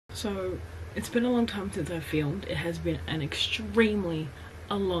So it's been a long time since I filmed. It has been an extremely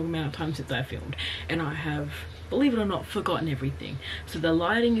a long amount of time since I filmed, and I have, believe it or not, forgotten everything. So the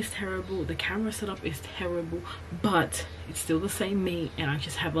lighting is terrible, the camera setup is terrible, but it's still the same me, and I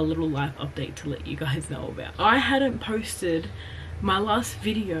just have a little life update to let you guys know about. I hadn't posted my last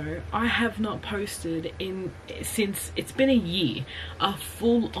video. I have not posted since it's been a year, a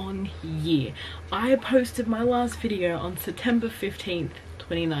full-on year. I posted my last video on September 15th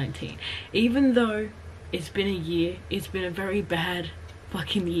 2019. Even though it's been a year, it's been a very bad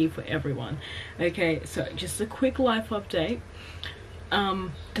fucking year for everyone. Okay, so just a quick life update.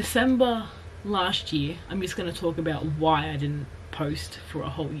 December last year, I'm just going to talk about why I didn't post for a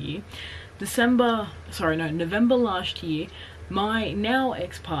whole year. November last year, my now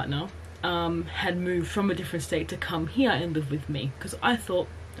ex-partner had moved from a different state to come here and live with me because I thought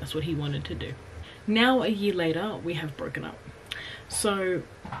that's what he wanted to do. Now a year later, we have broken up. So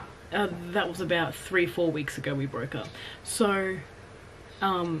that was about 3-4 weeks ago we broke up. So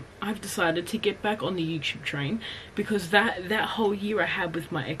I've decided to get back on the YouTube train because that whole year I had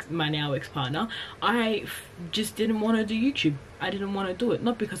with my now ex-partner, I just didn't want to do YouTube. I didn't want to do it,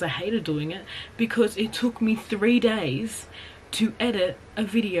 not because I hated doing it, because it took me 3 days to edit a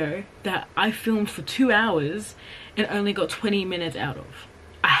video that I filmed for 2 hours and only got 20 minutes out of.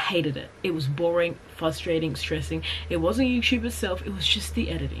 I hated it. It was boring, frustrating, stressing. It wasn't YouTube itself, it was just the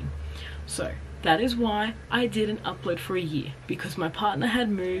editing. So that is why I didn't upload for a year, because my partner had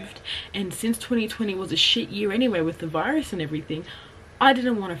moved, and since 2020 was a shit year anyway with the virus and everything, I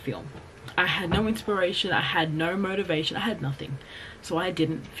didn't want to film. I had no inspiration, I had no motivation, I had nothing. So I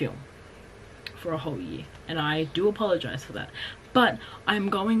didn't film for a whole year, and I do apologize for that. But I'm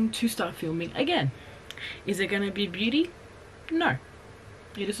going to start filming again. Is it going to be beauty? No.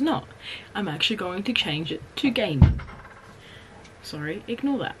 It is not. I'm actually going to change it to gaming. Sorry,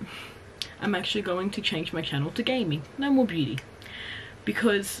 ignore that. I'm actually going to change my channel to gaming. No more beauty.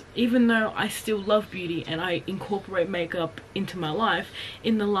 Because even though I still love beauty and I incorporate makeup into my life,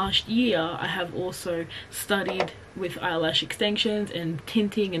 in the last year I have also studied with eyelash extensions and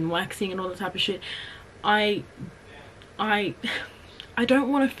tinting and waxing and all that type of shit. I don't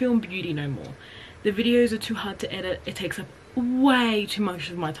want to film beauty no more. The videos are too hard to edit. It takes up way too much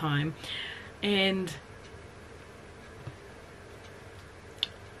of my time, and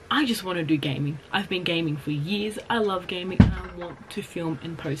I just want to do gaming. I've been gaming for years. I love gaming and I want to film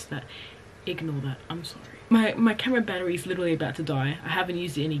and post that. Ignore that, I'm sorry. My camera battery is literally about to die. I haven't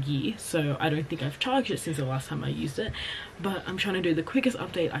used it in a year, so I don't think I've charged it since the last time I used it, but I'm trying to do the quickest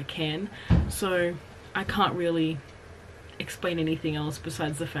update I can, so I can't really explain anything else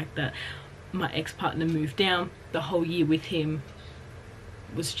besides the fact that my ex-partner moved down. The whole year with him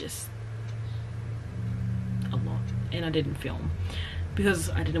was just a lot, and I didn't film because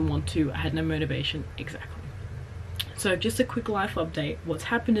I didn't want to. I had no motivation. Exactly. So just a quick life update. What's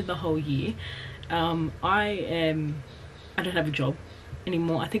happened in the whole year? I don't have a job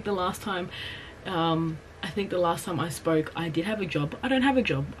anymore. I think the last time I spoke, I did have a job. I don't have a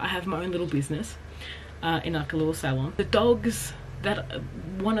job. I have my own little business in like a little salon. The dogs, that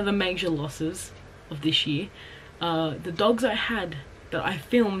one of the major losses of this year. The dogs I had that I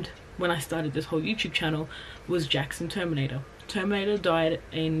filmed when I started this whole YouTube channel was Jackson Terminator. Terminator died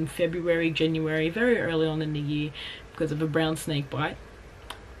in February, January, very early on in the year because of a brown snake bite.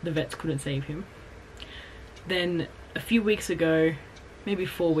 The vets couldn't save him. Then a few weeks ago, maybe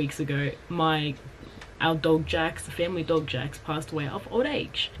 4 weeks ago, our dog Jax, the family dog Jax, passed away of old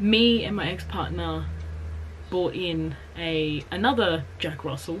age. Me and my ex-partner bought in another Jack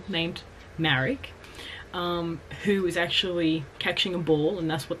Russell named Marek, who is actually catching a ball, and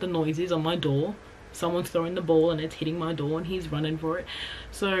that's what the noise is on my door. Someone's throwing the ball and it's hitting my door and he's running for it.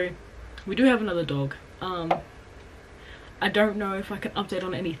 So we do have another dog. I don't know if I can update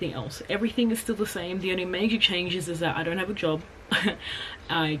on anything else. Everything is still the same. The only major changes is that I don't have a job.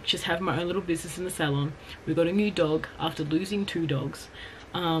 I just have my own little business in the salon. We got a new dog after losing 2 dogs,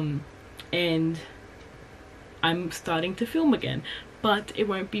 and I'm starting to film again, but it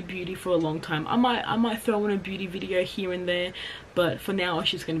won't be beauty for a long time. I might throw in a beauty video here and there, but for now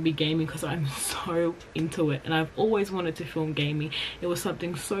it's just going to be gaming because I'm so into it, and I've always wanted to film gaming. It was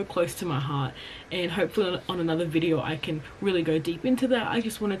something so close to my heart, and hopefully on another video I can really go deep into that. I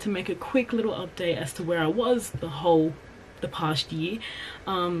just wanted to make a quick little update as to where I was the past year.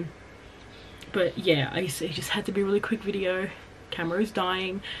 But yeah, it just had to be a really quick video. Camera is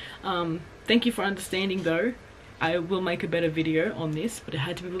dying. Thank you for understanding though. I will make a better video on this, but it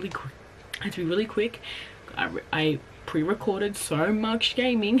had to be really quick. I pre-recorded so much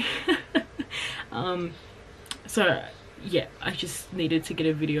gaming. So yeah, I just needed to get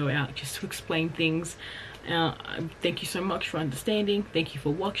a video out just to explain things. Thank you so much for understanding. Thank you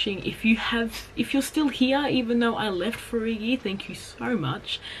for watching. If you're still here even though I left for a year, thank you so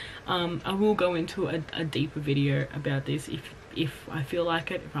much. I will go into a deeper video about this if I feel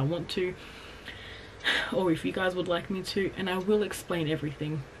like it, if I want to, or if you guys would like me to, and I will explain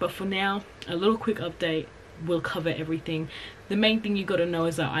everything. But for now, a little quick update will cover everything. The main thing you got to know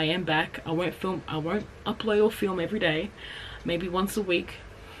is that I am back. I won't upload or film every day, maybe once a week,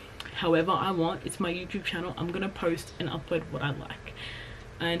 however I want. It's my YouTube channel. I'm gonna post and upload what I like,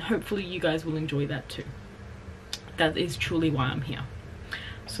 and hopefully you guys will enjoy that too. That is truly why I'm here.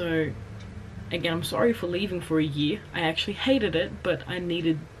 So again, I'm sorry for leaving for a year. I actually hated it, but I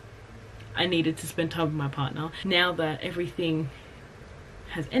needed to spend time with my partner. Now that everything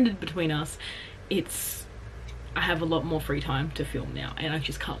has ended between us, I have a lot more free time to film now, and I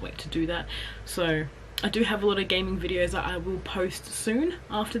just can't wait to do that. So I do have a lot of gaming videos that I will post soon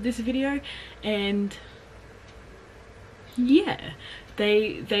after this video, and yeah,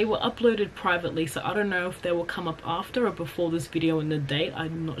 they were uploaded privately, so I don't know if they will come up after or before this video and the date,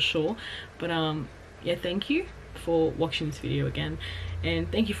 I'm not sure. But yeah, thank you for watching this video again, and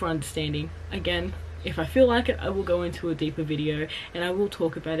thank you for understanding. Again, if I feel like it, I will go into a deeper video and I will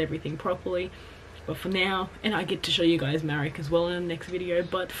talk about everything properly. But for now, and I get to show you guys Marek as well in the next video,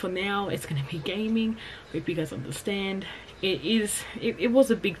 but for now it's gonna be gaming. Hope you guys understand. It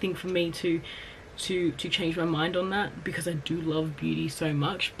was a big thing for me to change my mind on that, because I do love beauty so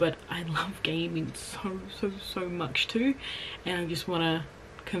much, but I love gaming so much too, and I just want to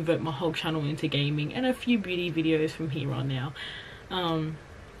convert my whole channel into gaming and a few beauty videos from here on now.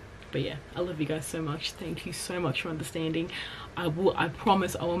 But yeah, I love you guys so much. Thank you so much for understanding. I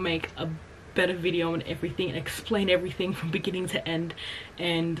promise I will make a better video on everything and explain everything from beginning to end,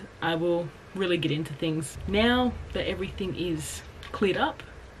 and I will really get into things. Now that everything is cleared up,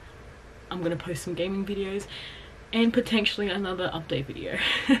 I'm gonna post some gaming videos and potentially another update video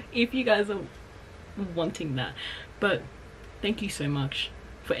if you guys are wanting that. But thank you so much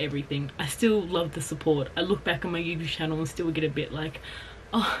for everything. I still love the support. I look back on my YouTube channel and still get a bit like,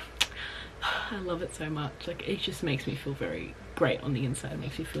 oh, I love it so much. Like, it just makes me feel very great on the inside. It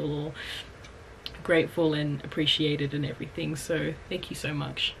makes me feel all grateful and appreciated and everything. So thank you so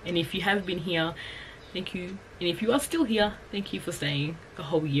much. And if you have been here, thank you. And if you are still here, thank you for staying the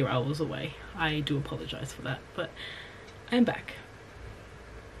whole year I was away. I do apologize for that, but I'm back.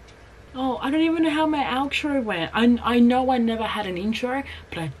 Oh, I don't even know how my outro went. I know I never had an intro,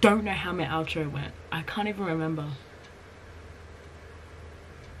 but I don't know how my outro went. I can't even remember.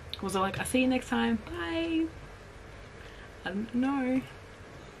 Was I like, I'll see you next time, bye? I don't know.